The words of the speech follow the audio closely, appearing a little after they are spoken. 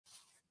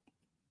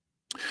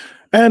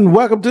And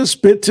welcome to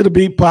Spit to the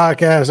Beat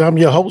podcast. I'm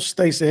your host,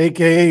 Stacey,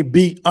 aka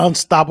Beat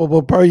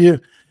Unstoppable Per You.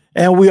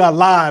 And we are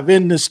live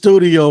in the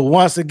studio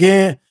once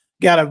again.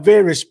 Got a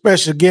very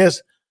special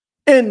guest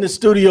in the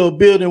studio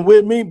building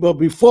with me. But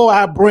before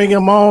I bring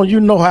him on, you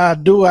know how I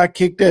do. I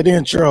kick that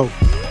intro.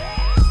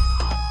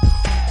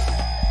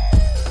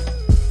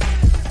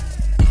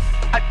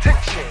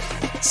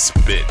 Attention.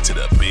 Spit to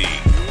the Beat.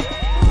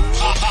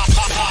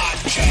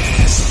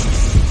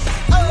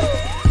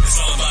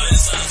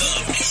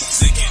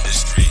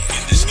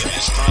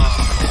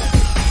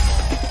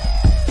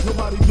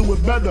 Nobody do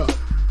it better.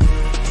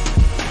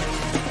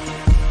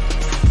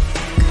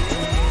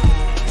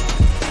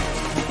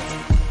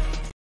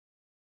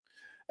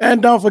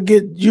 And don't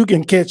forget, you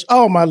can catch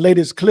all my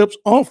latest clips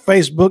on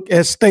Facebook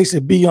at Stacey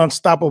B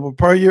Unstoppable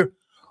Per You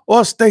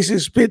or Stacey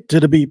Spit to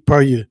the Beat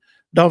Per You.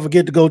 Don't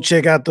forget to go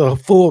check out the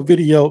full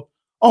video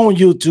on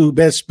YouTube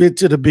at Spit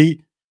to the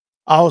Beat.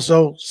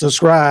 Also,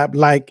 subscribe,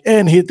 like,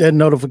 and hit that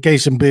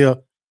notification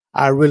bell.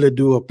 I really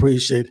do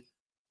appreciate it.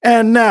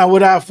 And now,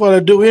 without further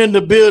ado, in the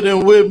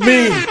building with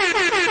me,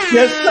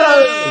 yes,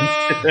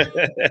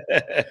 sir,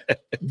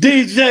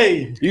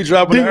 DJ. You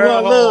dropping the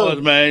D1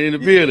 Luv, man, in the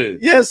building.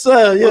 Yes,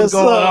 sir. Yes, What's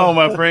going on,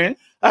 my friend?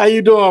 How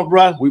you doing,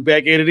 bro? We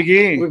back at it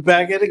again. We're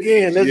back at it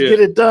again. Let's get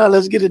it done.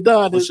 Let's get it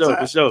done. For sure,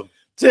 for sure.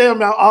 Tell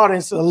my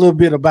audience a little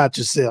bit about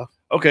yourself.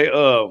 Okay,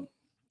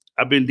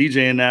 I've been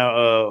DJing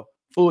now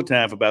full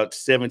time for about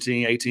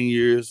 17, 18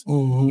 years,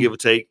 give or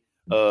take.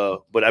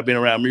 But I've been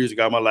around music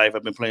all my life.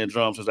 I've been playing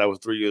drums since I was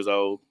 3 years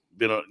old.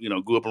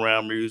 Grew up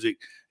around music.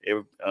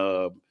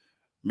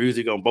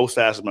 Music on both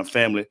sides of my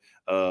family.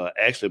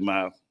 Actually,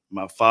 my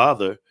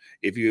father,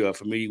 if you are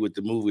familiar with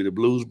the movie The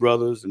Blues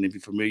Brothers, and if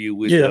you're familiar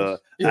with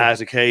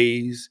Isaac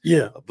Hayes,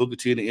 Booker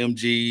T and the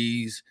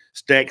MGs,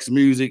 Stax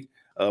Music,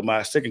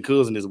 my second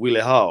cousin is Willie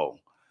Hall.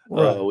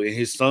 Right. And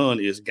his son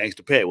is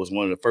Gangsta Pat, was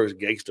one of the first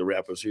gangster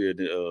rappers here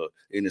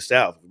in the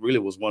South. Really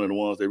was one of the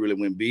ones that really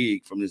went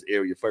big from this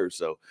area first.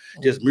 So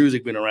just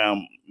music been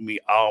around me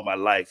all my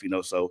life,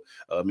 So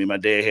me and my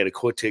dad had a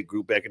quartet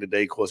group back in the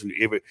day. Of course,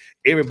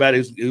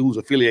 everybody who was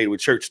affiliated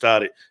with church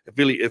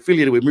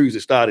affiliated with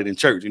music started in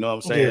church. You know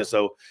what I'm saying? Yeah.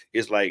 So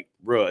it's like,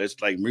 bro, it's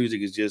like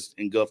music is just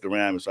engulfed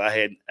around me. So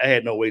I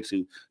had no way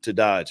to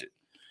dodge it.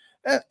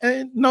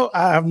 And no,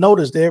 I've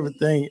noticed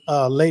everything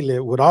lately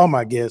with all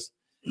my guests.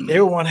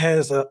 Everyone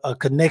has a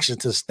connection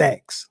to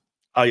Stax.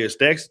 Oh yeah,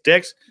 Stax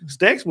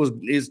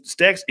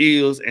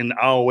is and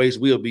always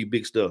will be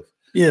big stuff.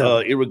 Yeah,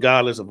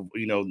 irregardless of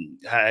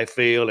how it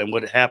felt and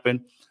what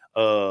happened.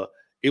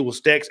 It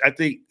was Stax. I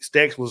think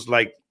Stax was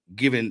like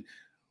giving,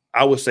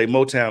 I would say,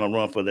 Motown a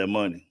run for their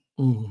money.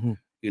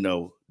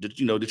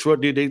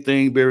 Detroit did their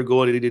thing, Barry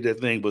Gordy did their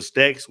thing, but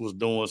Stax was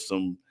doing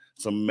some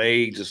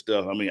major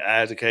stuff. I mean,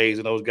 Isaac Hayes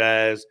and those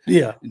guys.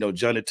 Yeah,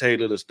 Johnny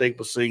Taylor, the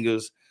Staple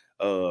Singers.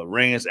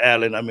 Rance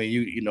Allen. I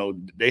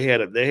mean, they had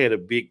a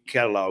big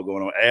catalog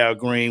going on. Al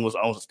Green was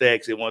on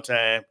Stax at one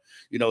time.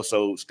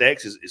 So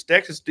Stax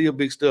is still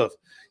big stuff.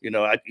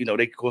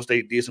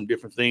 They did some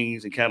different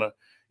things and kind of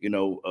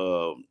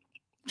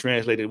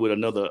translated with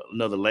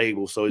another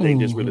label, so it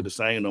ain't just really the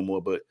same no more.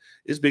 But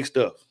it's big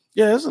stuff.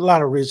 Yeah, there's a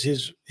lot of rich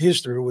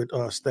history with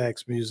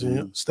Stax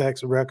Museum,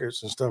 Stax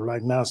Records and stuff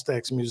like now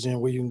Stax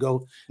Museum, where you can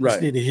go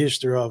see the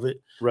history of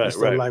it. Right,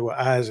 stuff like with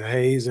Isaac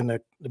Hayes and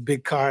the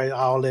big car,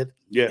 all that.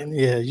 Yeah, and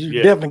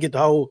you definitely get the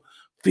whole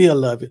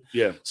feel of it.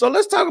 Yeah. So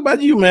let's talk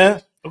about you,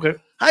 man. Okay.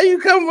 How you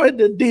come with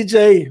the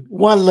DJ1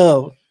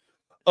 Luv?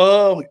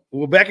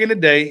 Well, back in the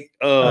day,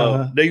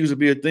 there used to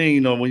be a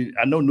thing, when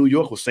I know New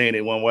York was saying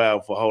it one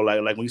while for a whole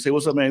life. Like when you say,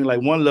 what's up, man?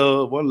 Like one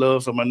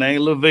love. So my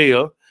name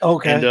Lavelle.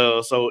 Okay. And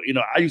so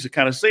I used to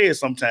kind of say it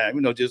sometimes,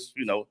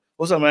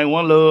 what's up, man?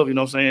 One love, you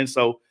know what I'm saying?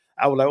 So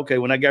I was like, okay,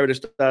 when I got ready to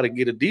start to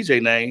get a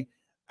DJ name,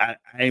 I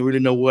ain't really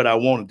know what I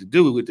wanted to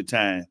do at the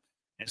time.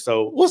 And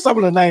so what's some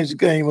of the names you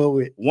came up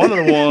with? One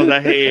of the ones I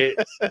had,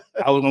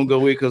 I was gonna go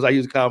with because I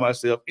used to call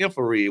myself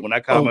Infrared. When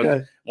I called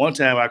one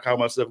time I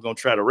called myself gonna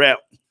try to rap.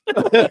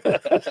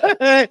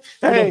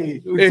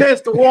 Hey, we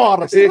test the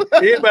waters.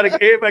 everybody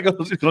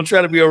gonna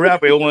try to be a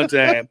rapper at one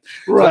time.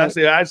 Right.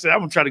 So I said I'm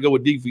gonna try to go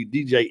with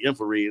DJ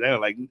Infrared. I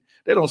was like,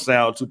 that don't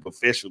sound too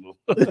professional.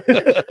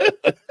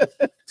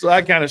 So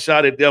I kind of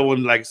shot at that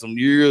one like some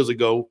years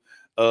ago.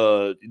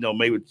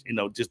 Maybe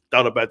just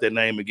thought about that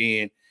name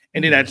again.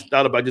 And then I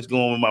thought about just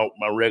going with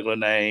my regular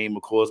name,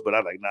 of course, but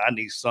I like, I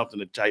need something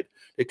to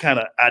kind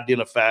of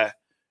identify,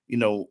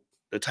 the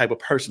type of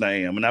person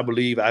I am. And I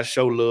believe I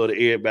show love to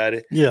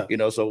everybody. Yeah.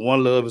 So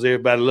one love is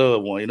everybody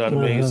love one, you know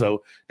what I mean?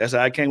 So that's how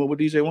I came up with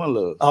DJ1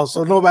 Luv. Oh,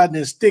 so nobody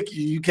didn't stick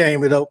you. You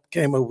came up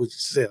with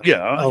yourself.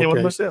 Yeah, I came up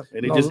with myself.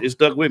 And it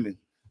stuck with me.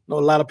 A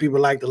lot of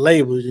people like the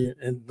labels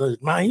and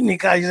man, you need to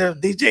call yourself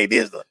DJ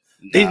this,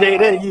 DJ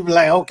that. You be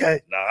like, okay.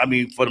 Nah, I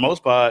mean, for the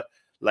most part,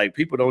 like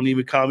people don't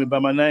even call me by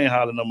my name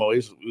holler no more.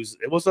 It's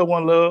what's up,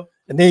 One Love?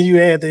 And then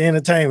you add the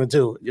entertainment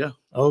to it. Yeah.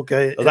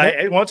 Okay.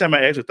 One time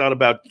I actually thought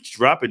about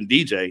dropping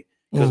DJ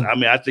because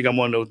I think I'm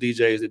one of those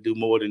DJs that do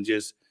more than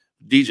just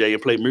DJ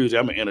and play music.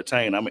 I'm an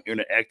entertainer. I'm an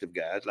interactive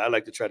guy. I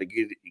like to try to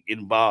get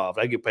involved.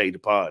 I get paid to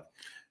party.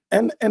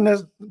 And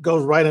that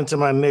goes right into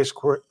my next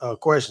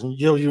question.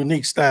 Your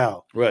unique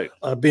style, right?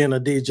 Being a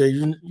DJ,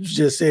 you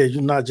just said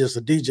you're not just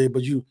a DJ,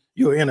 but you're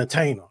an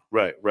entertainer,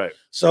 right?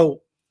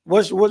 So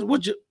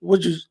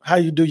how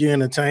you do your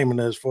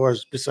entertainment as far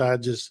as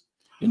besides just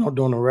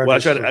doing the record? Well,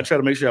 I try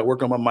to make sure I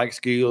work on my mic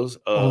skills.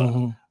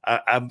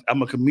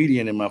 I'm a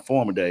comedian in my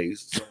former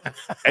days. So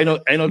ain't no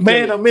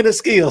man, I'm in the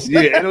skills.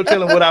 Yeah, ain't no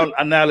telling what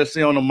I now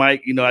say on the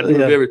mic. I do it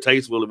very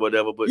tasteful or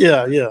whatever. But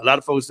yeah, a lot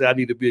of folks say I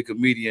need to be a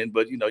comedian.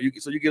 But you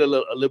get a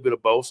little bit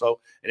of both.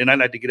 So and then I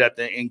like to get out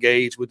there and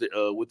engage with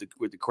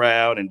the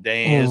crowd and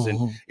dance.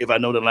 And if I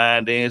know the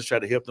line dance, try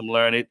to help them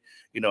learn it.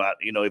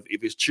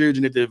 If it's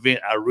children at the event,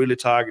 I really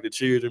target the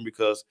children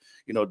because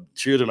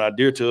children are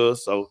dear to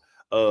us. So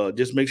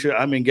just make sure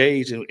I'm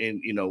engaged and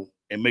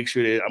make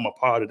sure that I'm a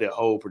part of that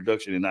whole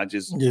production and not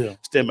just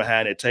stand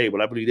behind that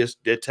table. I believe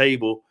that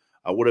table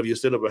or whatever you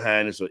sit up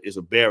behind is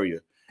a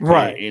barrier.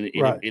 Right.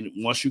 And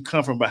once you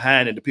come from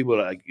behind it, the people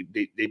are like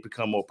they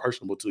become more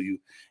personable to you.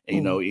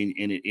 And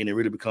and it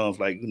really becomes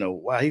like,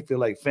 wow, he feel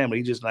like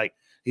family.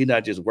 He's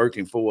not just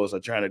working for us or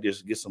trying to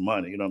just get some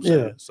money. You know what I'm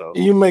saying? So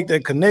you make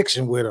that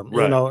connection with them,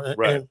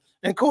 right.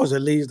 And of course, it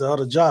leads to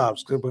other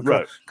jobs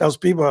because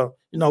people are,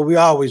 we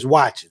always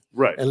watching,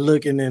 and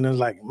looking, and it's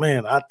like,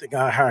 man, I think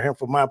I hire him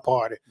for my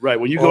party, right?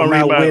 When you go and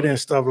read my wedding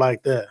stuff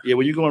like that,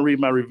 when you go and read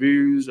my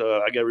reviews,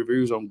 I got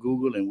reviews on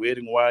Google and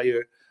Wedding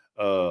Wire,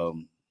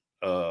 Facebook.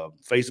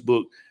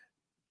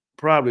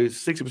 Probably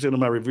 60% of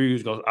my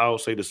reviews gonna all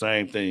say the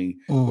same thing.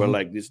 Where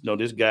like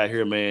this guy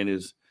here, man,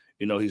 is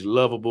he's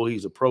lovable,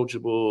 he's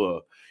approachable.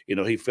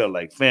 He felt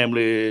like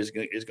family.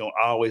 It's gonna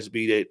always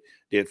be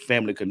that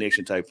family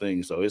connection type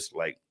thing. So it's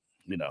like,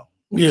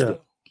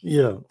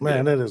 yeah,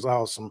 man, that is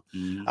awesome.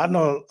 I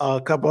know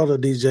a couple other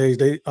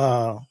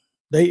DJs.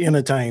 They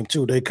entertain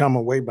too. They come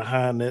away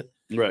behind that,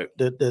 right?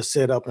 That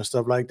setup and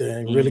stuff like that,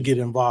 and really get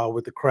involved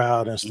with the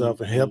crowd and stuff,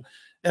 and help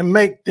and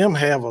make them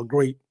have a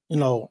great,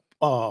 a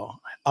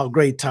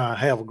great time.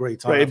 Have a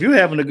great time. Right. If you're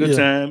having a good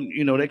time,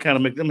 they kind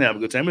of make them have a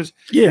good time. It's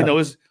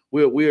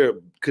we're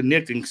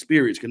connecting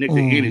spirits,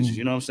 connecting energies.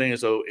 You know what I'm saying?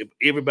 So if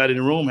everybody in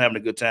the room having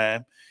a good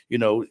time,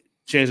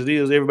 chances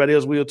is everybody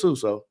else will too.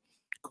 So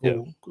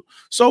cool.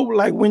 So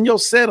like when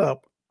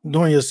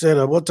doing your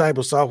setup, what type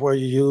of software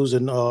you use,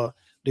 and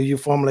do you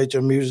formulate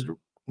your music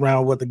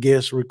around what the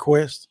guests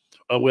request?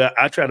 Well,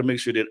 I try to make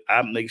sure that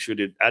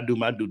I do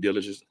my due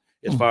diligence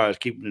as far as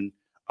keeping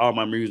all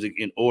my music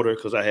in order,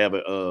 because I have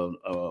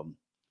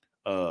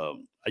I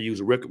use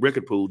a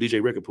record pool,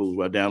 DJ record pools,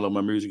 where I download my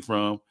music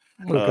from.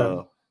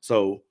 Okay.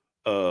 So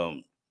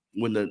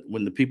when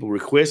the people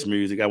request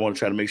music, I want to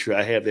try to make sure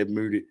I have that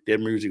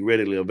music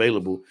readily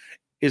available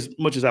as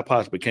much as I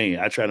possibly can.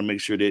 I try to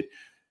make sure that,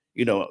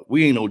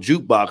 we ain't no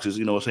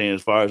jukeboxes, what I'm saying,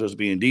 as far as us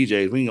being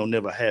DJs, we ain't gonna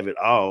never have it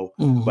all.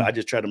 But I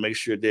just try to make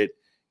sure that,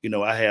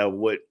 I have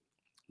what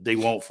they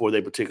want for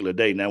their particular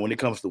day. Now, when it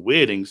comes to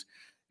weddings,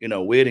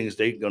 weddings,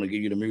 they're gonna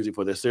give you the music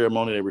for their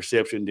ceremony, their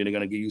reception, then they're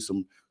gonna give you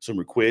some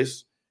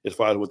requests as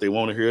far as what they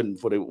want to hear and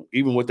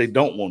even what they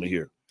don't want to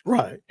hear.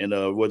 Right. And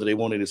whether they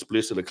want it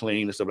explicit or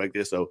clean and stuff like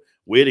that. So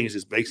weddings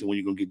is basically when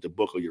you're going to get the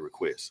bulk of your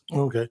requests.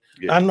 Okay.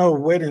 Yeah. I know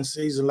wedding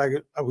season, like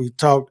we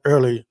talked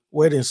earlier,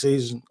 wedding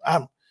season,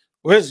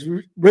 it's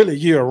really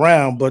year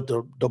round, but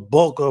the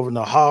bulk of it and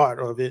the heart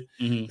of it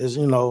is,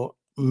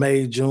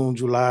 May, June,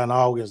 July, and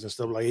August and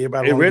stuff like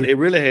that. It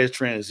really has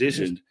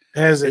transitioned.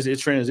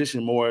 It's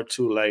transitioned more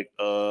to like,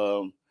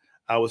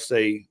 I would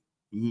say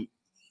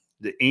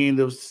the end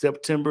of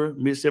September,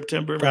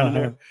 mid-September, around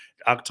there,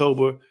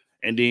 October.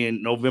 And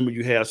then November,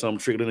 you have some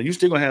trickling in. You're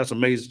still gonna have some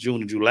May,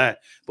 June, and July,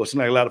 but it seems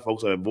like a lot of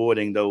folks are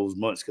avoiding those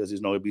months because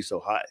it'd be so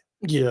hot.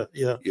 Yeah.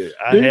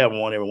 I have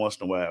one every once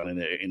in a while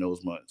in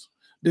those months.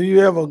 Do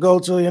you ever go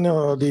to any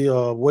of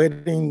the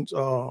weddings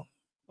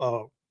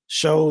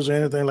shows or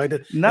anything like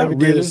that? Not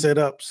really.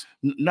 Setups?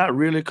 Not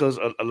really, because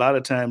a lot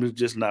of times it's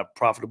just not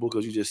profitable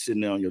because you're just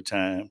sitting there on your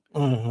time.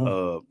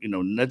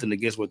 Nothing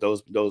against what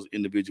those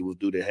individuals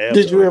do. They have.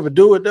 Did you ever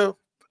do it though?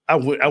 I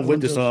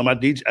went to some. I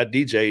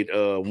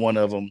DJ'd one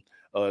of them.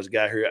 This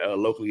guy here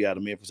locally out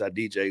of Memphis. I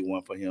DJ'd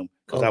one for him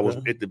because I was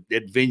at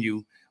that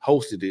venue,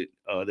 hosted it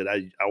that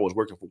I was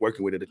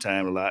working with at the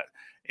time a lot,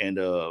 and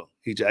I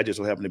just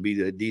so happened to be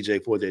the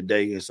DJ for that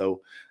day, and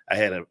so they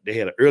had an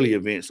early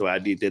event, so I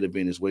did that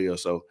event as well.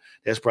 So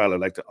that's probably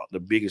like the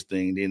biggest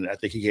thing. Then I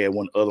think he had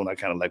one other one. I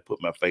kind of like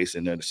put my face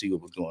in there to see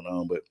what was going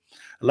on, but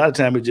a lot of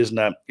time it's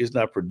not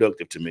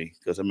productive to me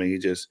because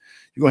you're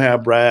gonna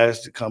have brides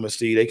to come and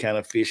see. They kind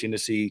of fishing to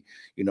see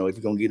if you're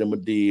gonna get them a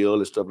deal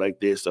and stuff like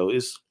this. So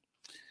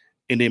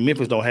and then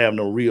Memphis don't have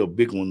no real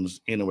big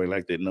ones anyway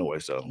like that, no way.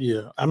 So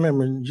yeah, I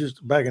remember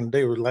just back in the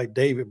day, it was like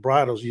David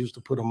Bridles used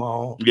to put them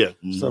on,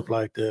 stuff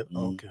like that.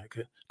 Okay,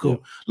 good, cool. Yeah.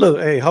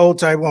 Look, hey, hold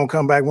tight. We're gonna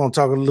come back. We're gonna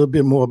talk a little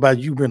bit more about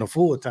you being a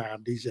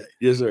full-time DJ.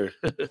 Yes, sir.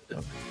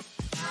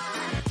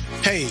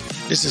 Hey,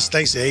 this is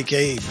Stacy,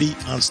 aka Beat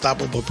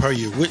Unstoppable Per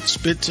You with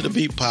Spit to the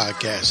Beat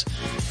podcast.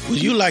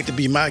 Would you like to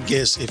be my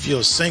guest if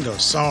you're a singer,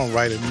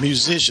 songwriter,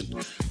 musician,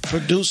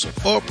 producer,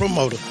 or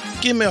promoter?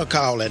 Give me a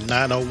call at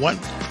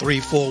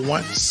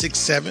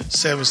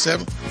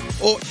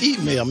 901-341-6777 or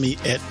email me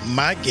at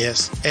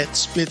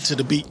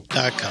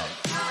myguest@spittothebeat.com.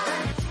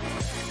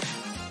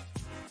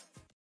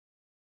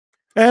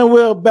 And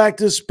we're back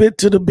to Spit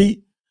to the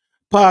Beat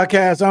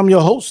podcast. I'm your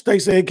host,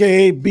 Stacey,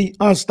 aka Beat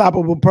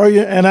Unstoppable Per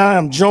You, and I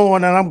am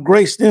joined and I'm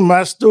graced in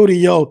my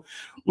studio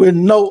with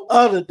no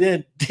other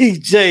than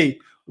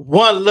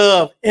DJ1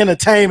 Luv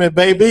Entertainment,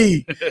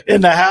 baby,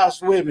 in the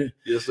house with me.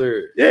 Yes,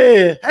 sir.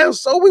 Yeah.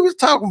 So we was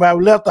talking about,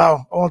 we left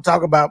off, I want to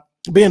talk about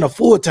being a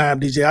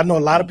full-time DJ. I know a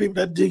lot of people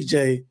that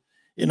DJ,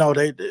 you know,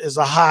 it's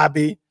a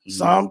hobby. Mm-hmm.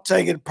 Some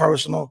take it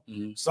personal,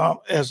 mm-hmm. some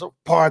as a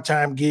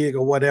part-time gig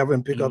or whatever,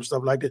 and pick mm-hmm. up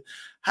stuff like that.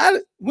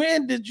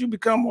 When did you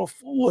become a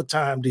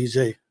full-time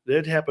DJ?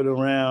 That happened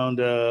around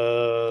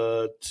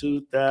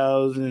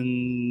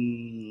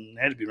 2000.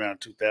 Had to be around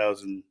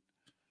 2000.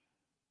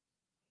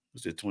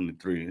 Was it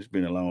 23? It's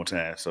been a long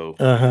time. So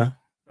had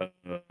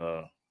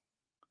to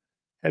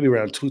be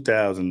around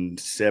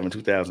 2007,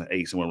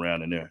 2008, somewhere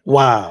around in there.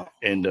 Wow.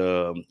 And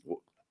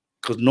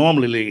because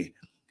normally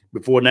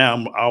before now,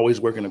 I'm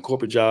always working a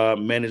corporate job,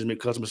 management,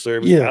 customer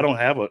service. Yeah. I don't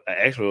have an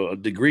actual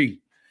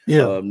degree.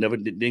 Yeah.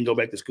 Didn't go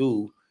back to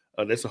school.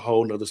 That's a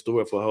whole nother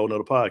story for a whole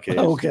nother podcast.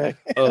 Okay.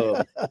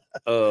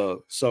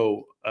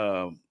 So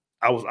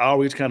I was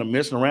always kind of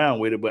messing around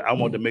with it, but I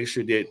wanted to make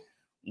sure that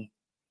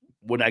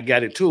when I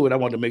got into it, I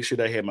wanted to make sure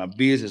that I had my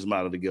business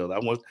model together. I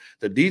want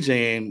the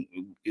DJing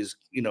is,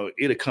 you know,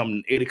 it'll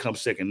come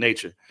second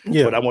nature.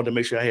 Yeah. But I wanted to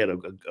make sure I had a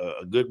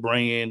good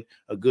brand,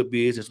 a good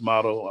business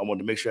model. I wanted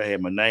to make sure I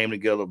had my name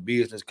together,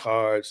 business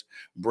cards,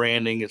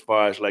 branding as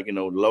far as like, you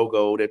know,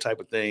 logo, that type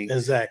of thing.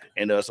 Exactly.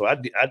 And so I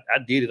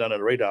did it under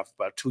the radar for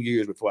about 2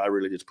 years before I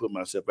really just put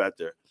myself out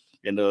there.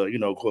 And you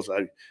know, of course,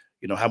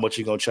 you know, how much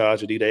you gonna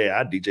charge a DJ?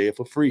 I DJ it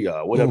for free,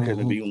 whatever mm-hmm.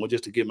 it be,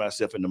 just to get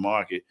myself in the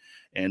market.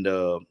 And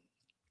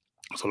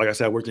so like I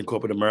said, I worked in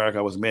corporate America.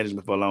 I was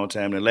management for a long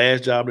time. The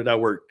last job that I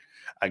worked,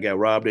 I got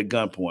robbed at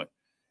gunpoint.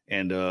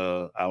 And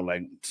I was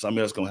like, something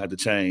else gonna have to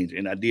change.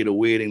 And I did a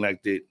wedding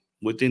like that.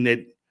 Within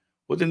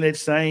that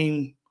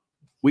same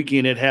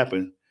weekend that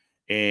happened.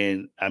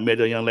 And I met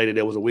a young lady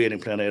that was a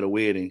wedding planner at a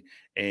wedding.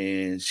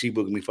 And she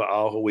booked me for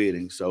all her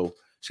weddings. So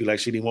she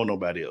didn't want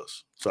nobody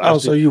else. So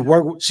so you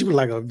work with, she was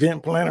like an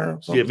event planner?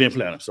 Yeah, event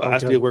planner. So okay. I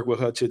still work with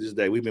her to this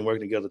day. We've been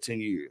working together 10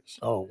 years.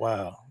 Oh,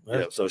 wow.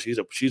 Yeah, so she's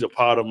a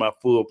part of my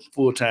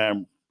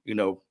full-time, you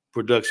know,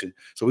 production.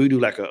 So we do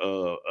like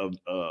a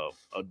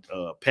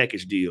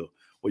package deal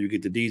where you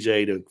get the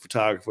DJ, the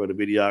photographer, the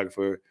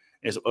videographer,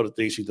 and some other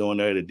things she's doing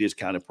there at a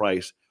discounted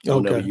price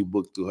whenever you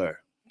book through her.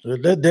 So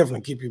that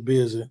definitely keep you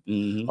busy,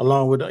 mm-hmm.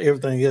 along with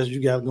everything else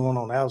you got going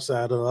on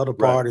outside of other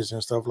parties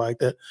and stuff like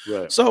that.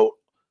 Right. So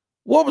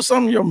what were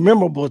some of your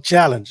memorable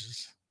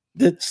challenges?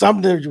 Did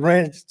something that you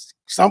ran,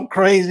 some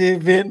crazy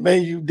event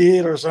maybe you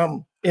did or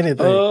something,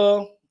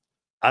 anything?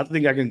 I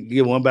think I can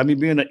give one. By me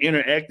being an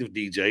interactive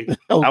DJ,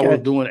 okay. I was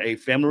doing a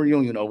family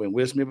reunion over in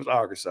West Memphis,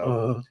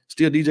 Arkansas.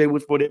 Still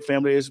DJ for that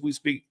family as we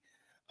speak.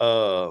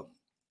 And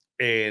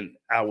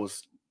I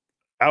was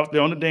out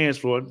there on the dance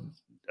floor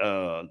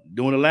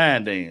doing a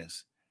line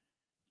dance.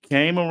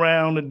 Came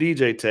around the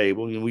DJ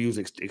table, and we use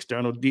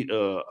external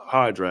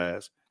hard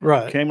drives.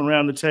 Right. Came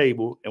around the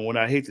table, and when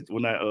I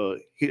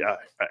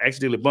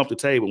accidentally bumped the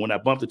table. When I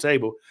bumped the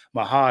table,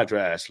 my hard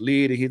drive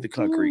slid and hit the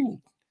concrete.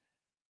 Ooh.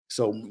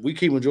 So we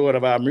keep majority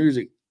of our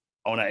music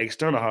on our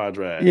external hard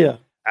drive. Yeah.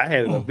 I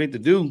had an event to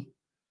do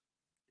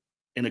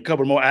in a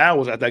couple more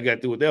hours after I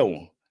got through with that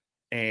one,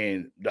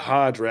 and the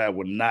hard drive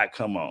would not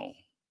come on.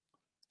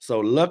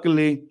 So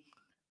luckily,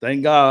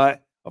 thank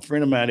God, a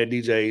friend of mine that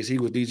DJs, he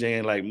was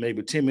DJing like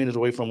maybe 10 minutes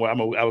away from where I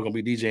was going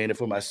to be DJing it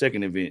for my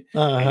second event.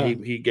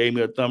 And he gave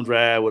me a thumb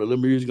drive with a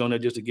little music on there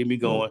just to get me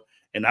going.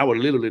 And I would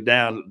literally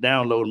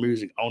download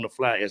music on the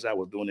fly as I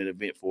was doing an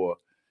event for.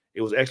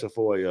 It was actually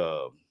for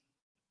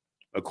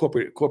a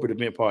corporate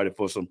event party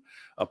for some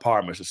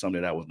apartments or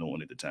something that I was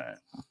doing at the time.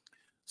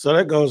 So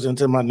that goes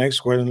into my next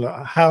question: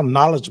 how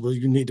knowledgeable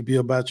you need to be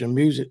about your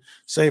music.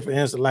 Say, for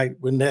instance, like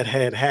when that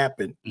had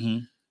happened.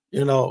 Mm-hmm.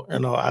 You know,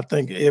 I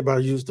think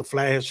everybody used the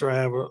flash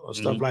drive or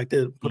stuff like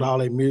that, put all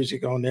their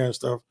music on there and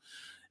stuff.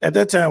 At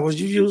that time, was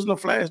you using a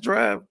flash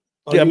drive?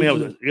 Yeah, I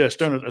mean,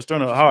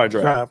 external hard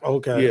drive.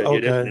 Okay. Yeah,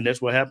 okay. And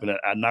that's what happened.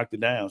 I knocked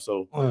it down.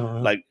 So,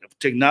 like,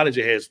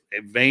 technology has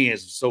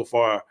advanced so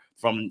far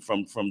from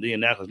then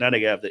now, because now they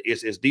got the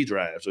SSD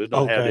drive, so it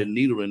don't have that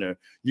needle in there.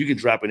 You can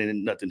drop it in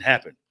and nothing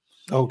happened.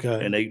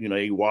 Okay. And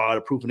they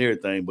waterproof and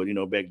everything, but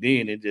back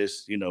then it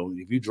just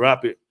if you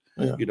drop it.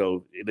 Yeah.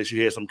 Unless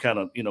you had some kind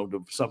of,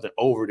 something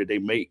over that they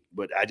make,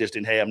 but I just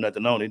didn't have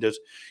nothing on it. Just,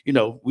 we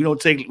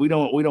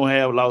don't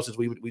have losses.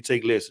 We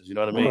take lessons. You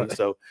know what I mean? Right.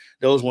 So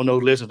those one of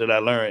those lessons that I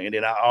learned. And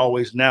then I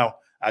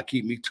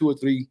keep me 2 or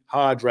 3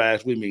 hard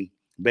drives with me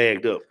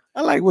bagged up.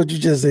 I like what you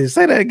just said.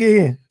 Say that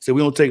again. So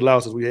we don't take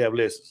losses. We have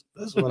lessons.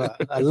 That's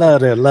what I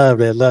love that. Love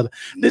that. Love that.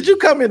 Did you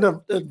come in the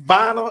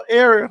vinyl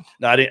area?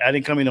 No, I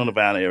didn't come in on the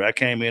vinyl area. I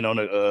came in on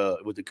the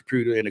with the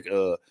computer and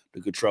the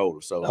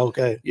controller. So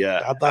okay,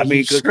 yeah. I thought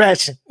you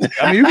scratching.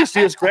 I mean, you can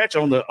still scratch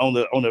on the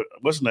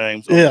what's the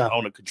name?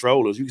 On the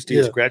controllers. You can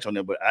still scratch on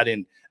them, but I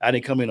didn't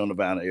come in on the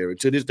vinyl area.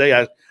 To this day,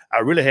 I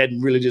really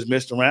hadn't really just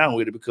messed around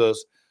with it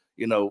because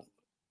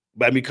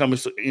by me coming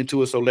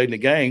into it so late in the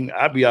game,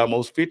 I'd be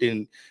almost 50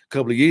 in a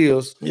couple of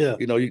years. Yeah.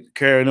 You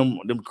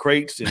carrying them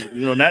crates and,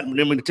 not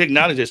when the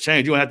technology has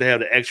changed, you don't have to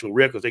have the actual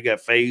records. They got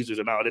phasers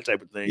and all that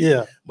type of thing.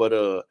 Yeah. But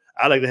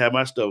I like to have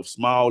my stuff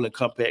small and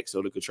compact.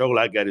 So the controller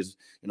I got is,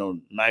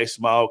 nice,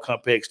 small,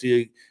 compact,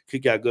 still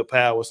kick out good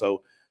power.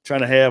 So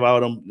trying to have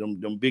all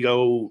them big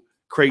old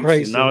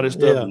crates and all that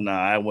stuff. Yeah. Nah,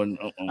 I wouldn't.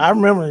 I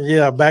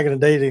remember, back in the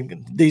day, the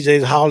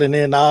DJs hauling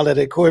in all that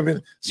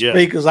equipment.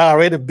 Speakers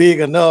already big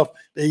enough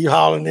that you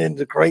hauling in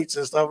the crates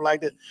and stuff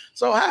like that.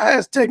 So how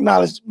has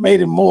technology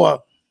made it more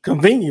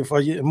convenient for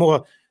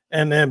you,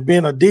 and then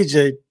being a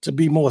DJ to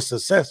be more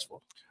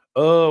successful?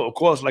 Of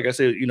course, like I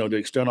said, the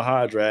external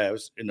hard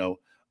drives.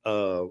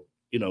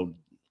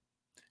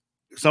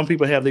 Some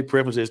people have their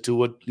preferences to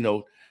what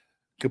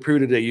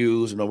computer they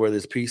use. Whether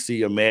it's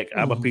PC or Mac.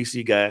 I'm a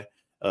PC guy.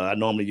 I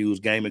normally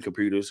use gaming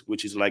computers,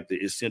 which is like the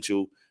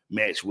essential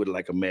match with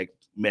like a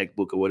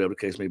MacBook or whatever the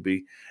case may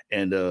be.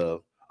 And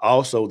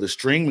also the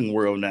streaming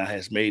world now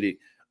has made it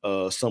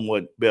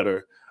somewhat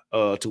better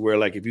to where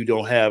like if you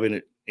don't have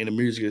any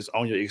music that's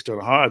on your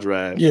external hard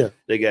drive,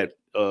 they got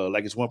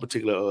like it's one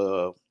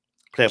particular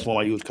platform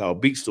I use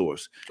called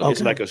BeatSource. Okay.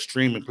 It's like a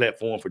streaming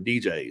platform for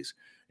DJs.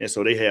 And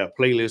so they have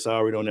playlists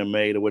already on there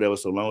made or whatever.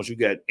 So long as you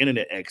got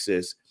internet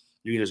access,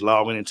 you can just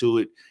log into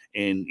it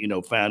and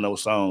find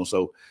those songs.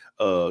 So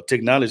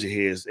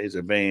technology has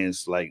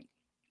advanced, like,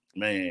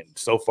 man,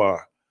 so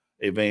far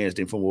advanced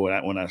from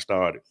when I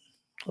started.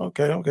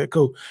 Okay,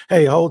 cool.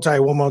 Hey, hold tight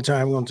one more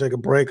time. We're gonna take a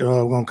break.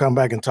 We're gonna come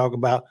back and talk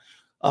about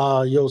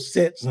your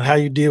sets and how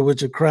you deal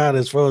with your crowd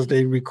as far as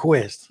they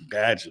request.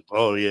 Gotcha.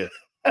 Oh yeah.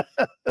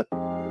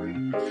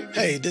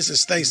 Hey, this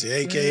is Stacy,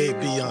 aka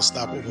Be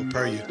Unstoppable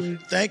Per You.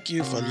 Thank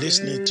you for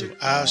listening to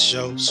our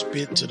show,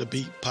 Spit to the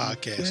Beat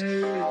podcast.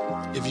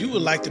 If you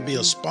would like to be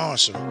a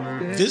sponsor,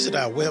 visit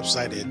our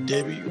website at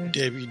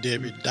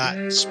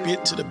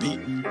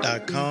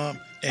www.spittothebeat.com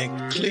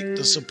and click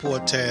the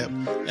support tab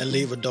and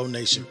leave a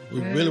donation. We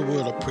really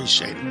would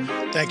appreciate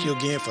it. Thank you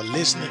again for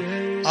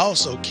listening.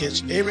 Also,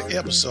 catch every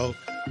episode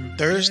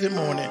Thursday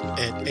morning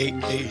at 8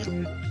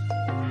 a.m.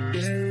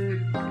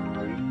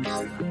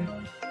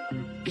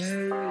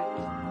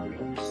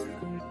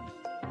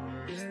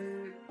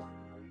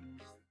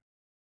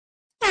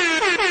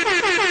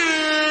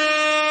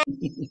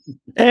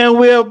 And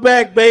we're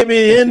back,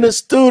 baby, in the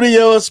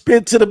studio,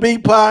 Spit to the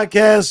Beat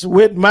podcast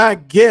with my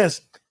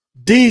guest,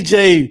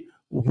 DJ1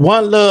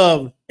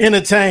 LUV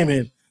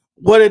Entertainment.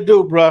 What it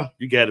do, bro?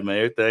 You got it, man.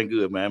 Everything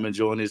good, man. I'm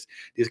enjoying this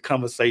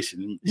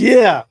conversation.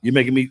 Yeah, you're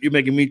making me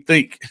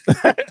think.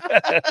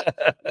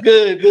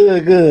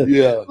 Good.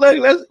 Yeah.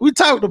 Look, we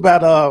talked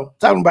about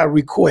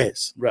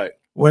requests, right?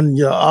 When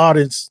your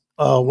audience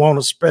want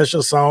a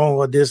special song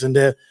or this and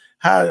that,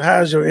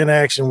 how's your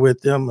interaction with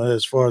them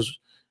as far as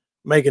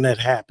making that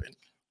happen?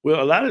 Well,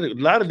 a lot of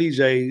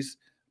DJs,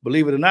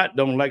 believe it or not,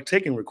 don't like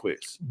taking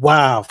requests.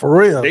 Wow, for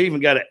real. They even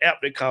got an app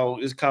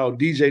it's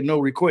called DJ No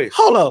Request.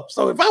 Hold up.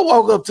 So if I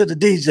walk up to the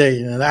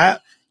DJ and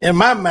in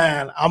my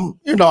mind, I'm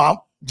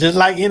just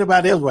like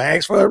anybody else will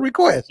ask for a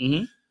request.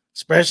 Mm-hmm.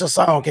 Special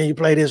song. Can you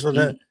play this for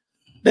that?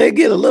 They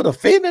get a little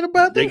offended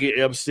about that. They get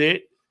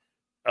upset.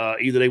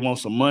 Either they want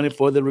some money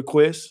for the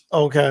request.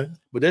 Okay.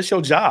 But that's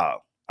your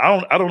job.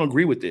 I don't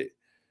agree with it.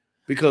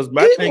 Because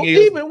my thing is,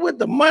 even with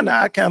the money,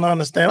 I kind of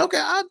understand. Okay,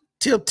 I'll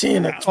tip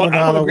 10 or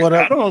 $20 or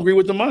whatever. I don't agree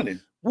with the money.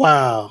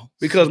 Wow.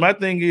 Because my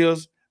thing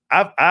is,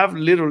 I've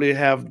literally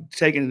have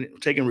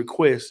taken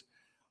requests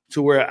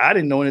to where I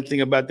didn't know anything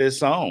about that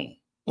song.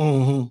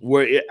 Mm-hmm.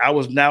 Where I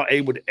was now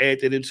able to add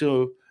that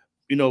into,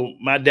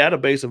 my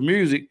database of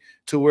music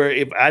to where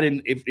if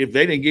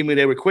they didn't give me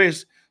their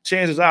request,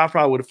 chances are I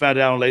probably would have found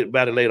out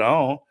about it later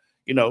on.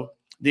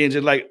 Then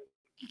just like,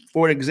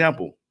 for an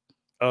example,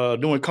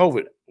 during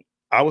COVID,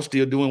 I was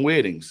still doing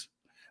weddings,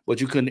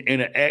 but you couldn't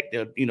interact,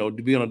 to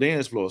be on a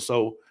dance floor.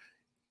 So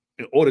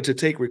in order to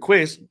take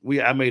requests,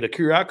 I made a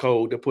QR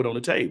code to put on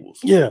the tables.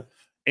 Yeah.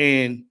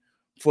 And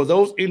for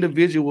those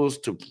individuals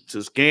to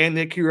scan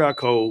their QR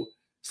code,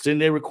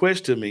 send their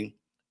request to me,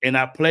 and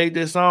I played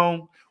their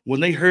song, when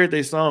they heard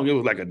their song, it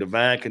was like a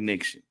divine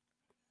connection.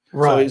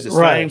 Right. So it's the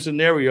same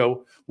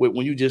scenario with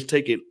when you just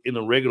take it in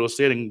a regular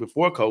setting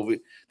before COVID,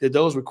 that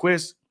those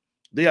requests,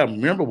 they are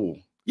memorable.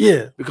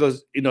 Yeah,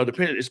 because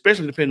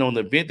especially depending on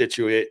the event that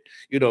you're at,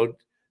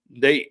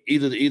 they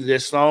either their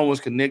song was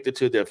connected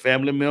to their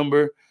family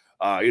member,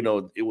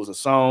 it was a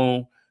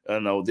song,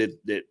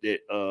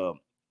 that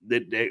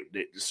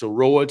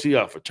sorority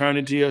or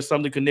fraternity or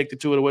something connected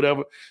to it or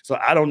whatever. So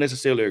I don't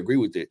necessarily agree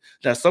with it.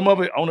 Now, some of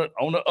it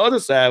on the other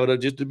side of it,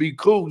 just to be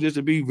cool, just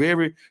to be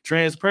very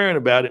transparent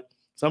about it.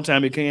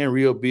 sometimes it can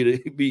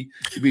be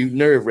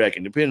nerve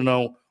wracking, depending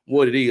on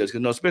what it is.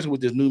 Because especially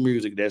with this new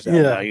music that's out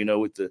now, you know,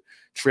 with the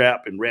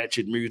trap and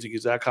ratchet music,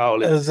 as I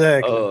call it.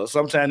 Exactly.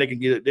 Sometimes they can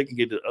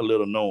get a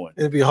little annoying.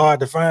 It'd be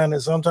hard to find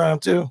it sometimes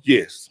too.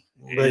 Yes.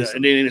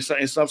 And then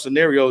in some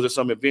scenarios or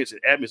some events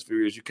and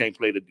atmospheres, you can't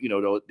play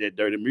that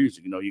dirty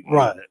music. You know,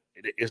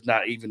 it's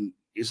not even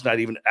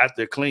out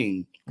there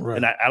clean. Right.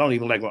 And I don't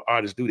even like when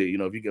artists do that. You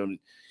know, if you're going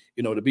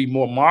to, to be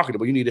more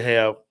marketable, you need to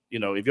have,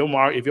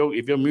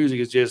 if your music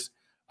is just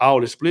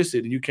all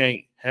explicit and you can't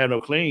have no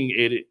clean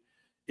edit,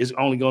 it's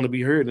only going to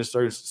be heard in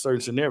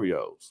certain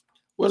scenarios.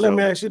 Well, let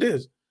me ask you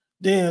this.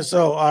 Then,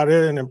 so are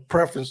there any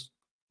preference?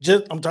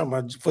 I'm talking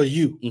about for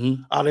you.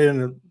 Mm-hmm. Are there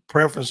any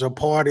preference or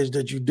parties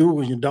that you do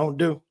and you don't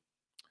do?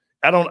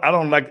 I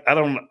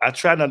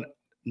try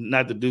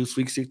not to do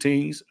Sweet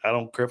 16s. I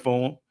don't care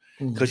for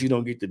them because you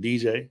don't get the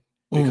DJ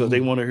because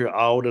they want to hear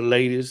all the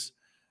latest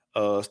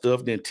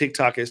stuff. Then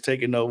TikTok has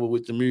taken over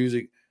with the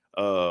music.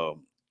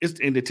 And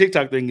the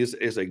TikTok thing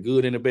is a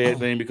good and a bad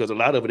thing because a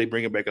lot of it, they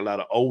bringing back a lot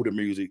of older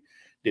music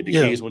that the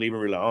kids won't even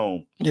really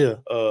own. Yeah.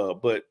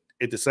 But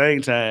at the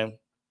same time,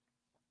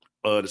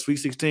 the Sweet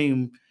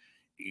 16,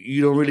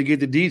 you don't really get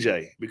the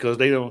DJ because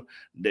they don't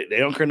care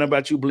nothing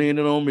about you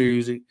blending on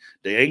music.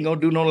 They ain't gonna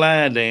do no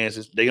line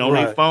dances. They on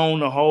their phone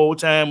the whole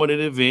time of an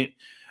event.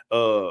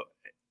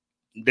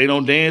 They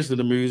don't dance to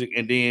the music,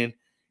 and then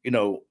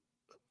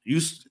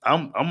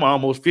I'm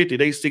almost 50.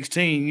 They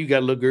 16. You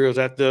got little girls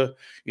out there,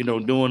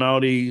 doing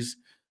all these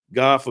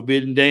God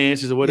forbidden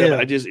dances or whatever.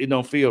 Yeah. It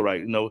don't feel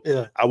right.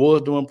 I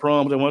was doing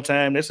proms at one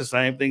time. That's the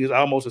same thing as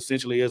almost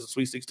essentially as a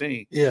Sweet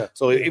 16. Yeah.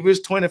 So if it's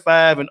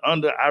 25 and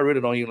under, I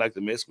really don't even like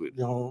to mess with it.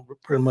 You don't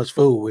pretty much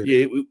fool with it.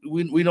 Yeah,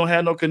 we don't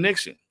have no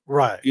connection.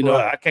 Right.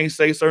 I can't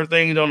say certain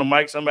things on the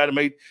mic. Somebody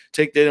may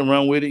take that and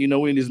run with it.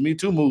 We in this Me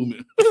Too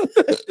movement.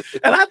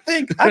 And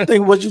I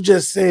think what you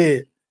just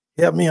said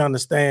helped me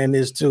understand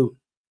this too.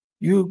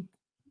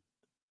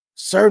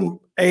 Certain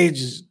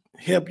ages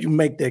help you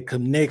make that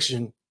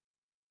connection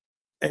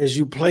as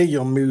you play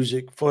your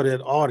music for that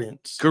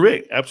audience.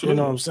 Correct. Absolutely. You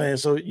know what I'm saying?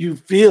 So you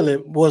feel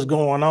it, what's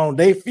going on.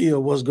 They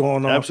feel what's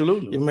going on.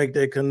 Absolutely. You make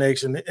that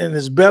connection and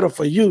it's better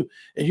for you.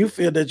 And you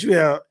feel that you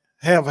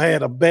have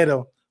had a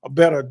better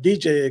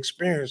DJ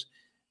experience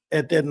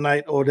at that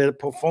night or that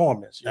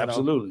performance.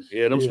 Absolutely.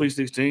 Yeah, them Sweet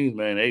 16s,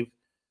 man.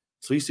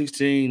 Sweet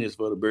 16 is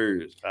for the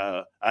birds.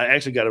 I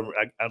actually I'm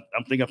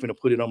thinking I'm going to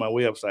put it on my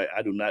website.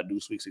 I do not do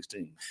Sweet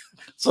 16.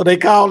 So they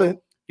call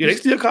it? Yeah, they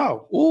still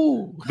call.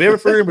 Ooh. Very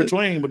few in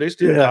between, but they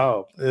still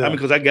call. Yeah. I mean,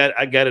 because I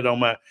got it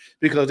on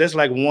because that's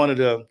like one of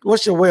the.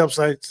 What's your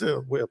website?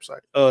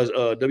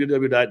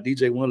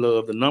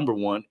 www.DJ1Luv, the number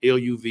 1,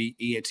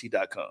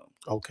 LUVENT.com.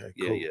 Okay,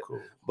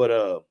 cool.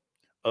 But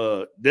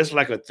that's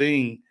like a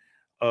thing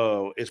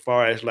as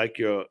far as like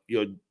your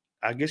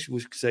I guess you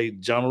would say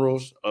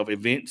genres of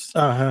events.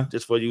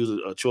 Just for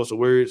use a choice of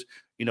words.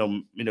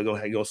 You're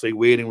gonna say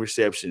wedding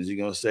receptions. You're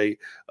gonna say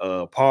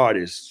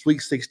parties. Sweet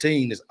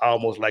 16 is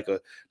almost like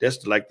that's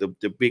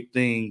the big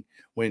thing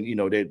when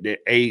that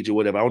age or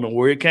whatever. I don't know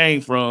where it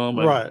came from.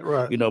 Right.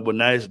 But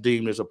now it's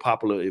deemed as a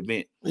popular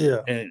event.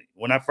 Yeah. And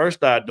when I first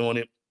started doing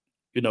it,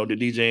 the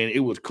DJing, it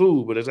was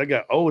cool. But as I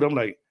got older, I'm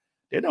like,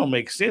 that don't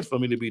make sense for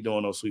me to be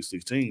doing those Sweet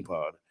 16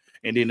 parties.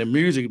 And then the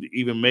music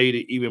even made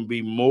it even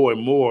be more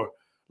and more.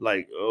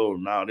 Like, oh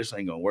no, this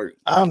ain't gonna work.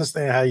 I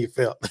understand how you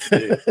felt.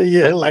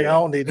 Yeah, like I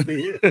don't need to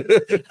be here.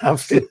 I'm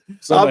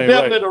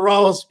definitely in the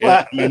wrong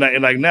spot. Yeah, I mean,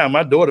 like now,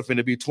 my daughter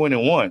finna be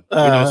 21.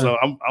 So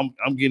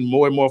I'm getting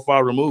more and more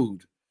far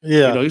removed.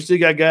 Yeah, you still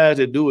got guys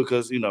that do it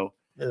because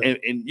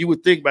and you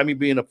would think by me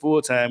being a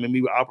full time and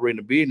me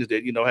operating a business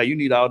that how you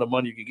need all the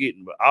money you can get,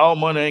 but all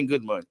money ain't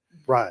good money.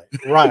 Right.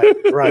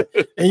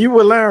 And you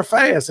will learn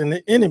fast in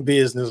any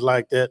business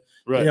like that.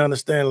 Right. You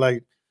understand,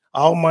 like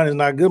all money is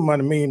not good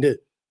money. Mean that.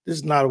 This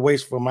is not a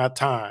waste for my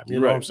time. You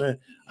know what I'm saying?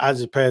 I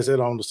just pass it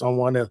on to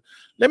someone else.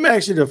 Let me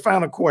ask you the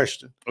final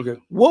question. Okay.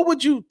 What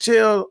would you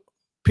tell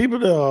people,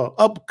 the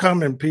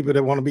upcoming people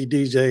that want to be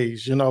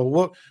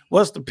DJs?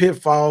 What's the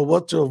pitfall,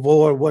 what to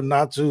avoid, what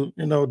not to,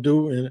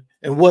 do,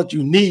 and what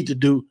you need to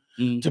do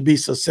to be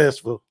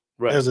successful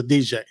as a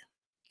DJ?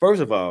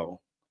 First of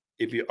all,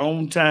 if you're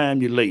on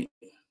time, you're late.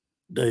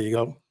 There you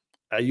go.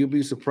 You'll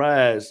be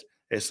surprised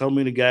at so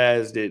many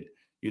guys that,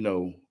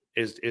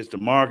 as the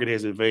market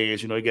has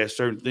advanced, you got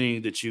certain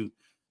things that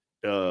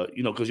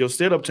because your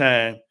setup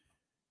time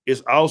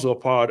is also a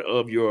part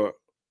of your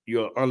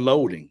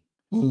unloading.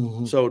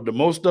 Mm-hmm. So the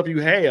most stuff you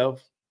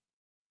have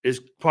is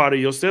part of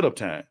your setup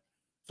time.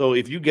 So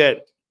if you got,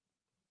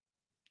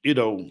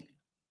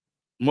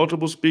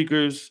 multiple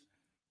speakers,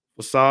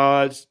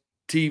 facades,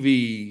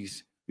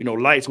 TVs,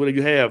 lights, whatever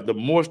you have, the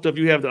more stuff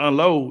you have to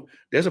unload,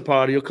 that's a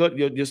part of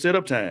your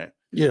setup time.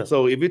 Yeah.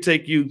 So if it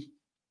take you,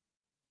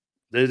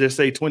 let's just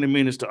say 20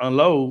 minutes to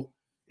unload,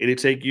 and it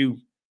take you,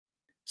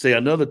 say,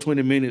 another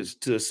 20 minutes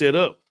to set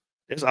up,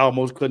 that's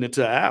almost cutting it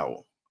to an hour.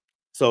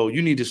 So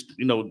you need to,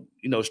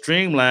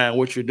 streamline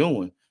what you're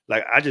doing.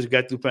 Like I just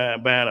got through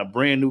buying a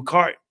brand new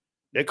cart.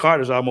 That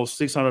cart is almost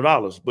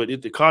 $600, but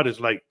if the cart is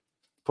like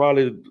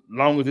probably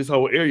long as this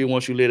whole area,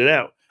 once you let it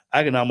out,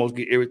 I can almost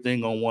get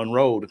everything on one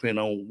road,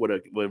 depending on what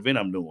event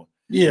I'm doing.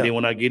 Yeah. And then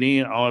when I get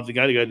in, all I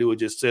gotta do is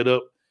just set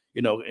up,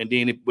 you know, and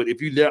then but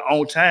if you're there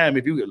on time,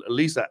 if you at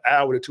least an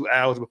hour to 2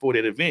 hours before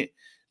that event,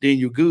 then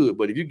you're good.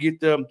 But if you get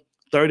there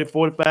 30,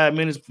 45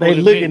 minutes before they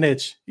the looking event,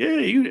 at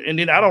you. Yeah, and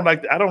then I don't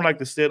like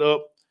to set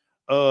up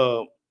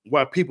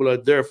while people are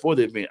there for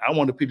the event. I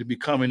want the people to be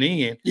coming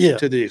in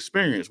to the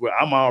experience where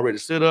I'm already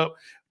set up,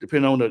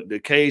 depending on the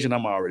occasion,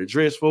 I'm already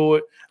dressed for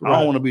it. Right.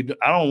 I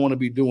don't want to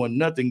be doing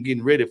nothing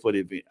getting ready for the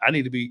event. I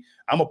need to be,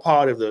 I'm a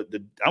part of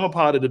I'm a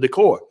part of the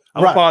decor.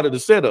 I'm a part of the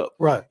setup.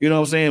 Right. You know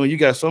what I'm saying? When you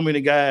got so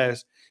many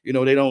guys, you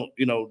know, they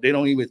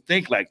don't even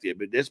think like that,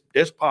 but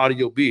that's part of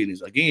your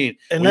business. Again,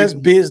 and that's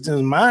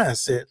business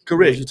mindset.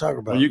 Correct. You talk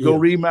about when you go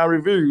read my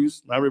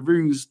reviews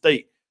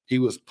state he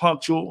was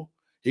punctual,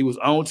 he was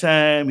on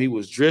time, he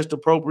was dressed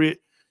appropriate,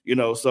 you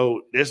know.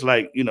 So that's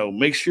like, you know,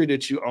 make sure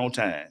that you're on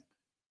time.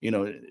 You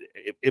know,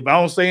 if I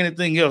don't say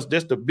anything else,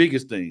 that's the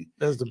biggest thing.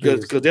 That's the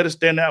biggest, because that'll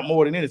stand out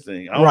more than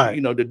anything. Right.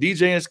 You know, the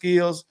DJing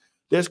skills,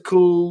 that's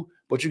cool,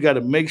 but you got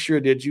to make sure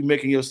that you're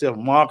making yourself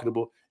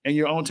marketable and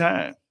you're on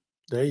time.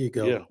 There you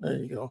go. Yeah. There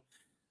you go.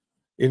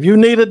 If you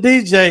need a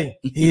DJ,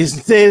 he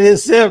said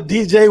himself,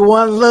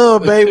 DJ1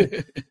 Luv,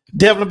 baby.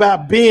 Definitely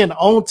about being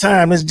on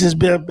time. It's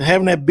just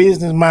having that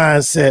business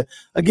mindset.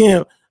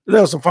 Again,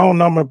 there's a phone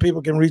number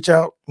people can reach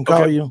out and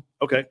call you.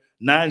 Okay.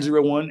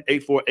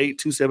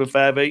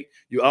 901-848-2758.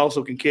 You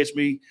also can catch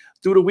me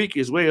through the week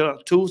as well.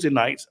 Tuesday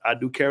nights, I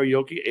do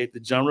karaoke at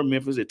the Genre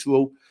Memphis at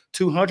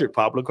 200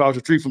 Poplar, across the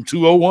street from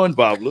 201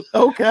 Poplar.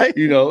 Okay.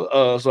 You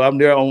know, so I'm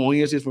there on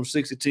Wednesdays from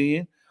 6 to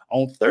 10.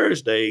 On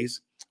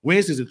Wednesdays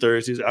and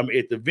Thursdays, I'm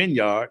at the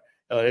Vineyard.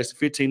 That's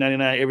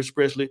 1599 Everett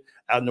Presley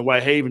out in the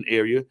Whitehaven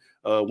area.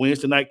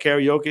 Wednesday night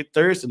karaoke,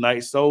 Thursday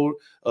night soul,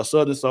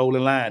 Southern soul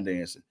and line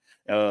dancing.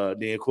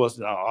 Then of course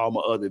all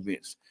my other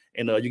events.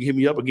 And you can hit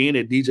me up again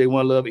at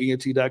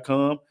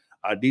DJ1LuVENT.com.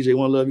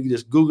 DJ1 Luv, you can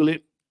just Google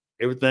it.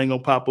 Everything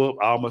gonna pop up,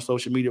 all my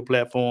social media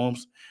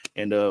platforms,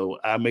 and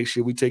I make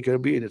sure we take care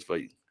of business for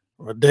you.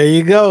 Well, there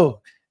you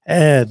go.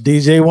 And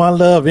DJ1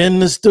 Luv in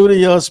the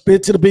studio,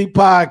 Spit to the Beat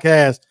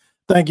podcast.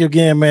 Thank you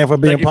again, man, for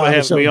being part of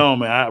the show. Thank you for having me on,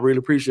 man. I really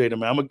appreciate it,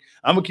 man.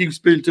 I'm gonna keep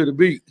spitting to the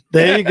beat.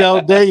 There you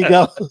go. There you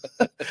go.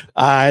 All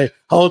right.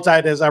 Hold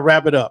tight as I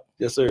wrap it up.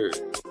 Yes, sir.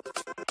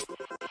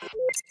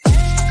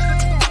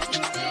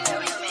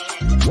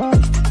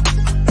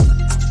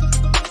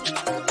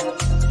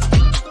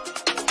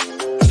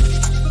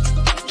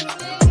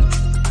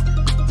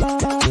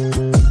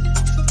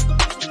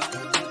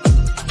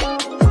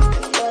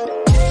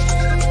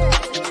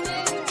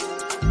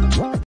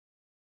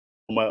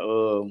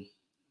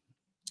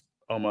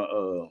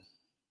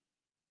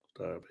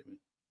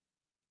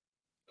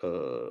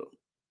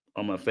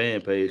 On my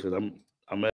fan page, because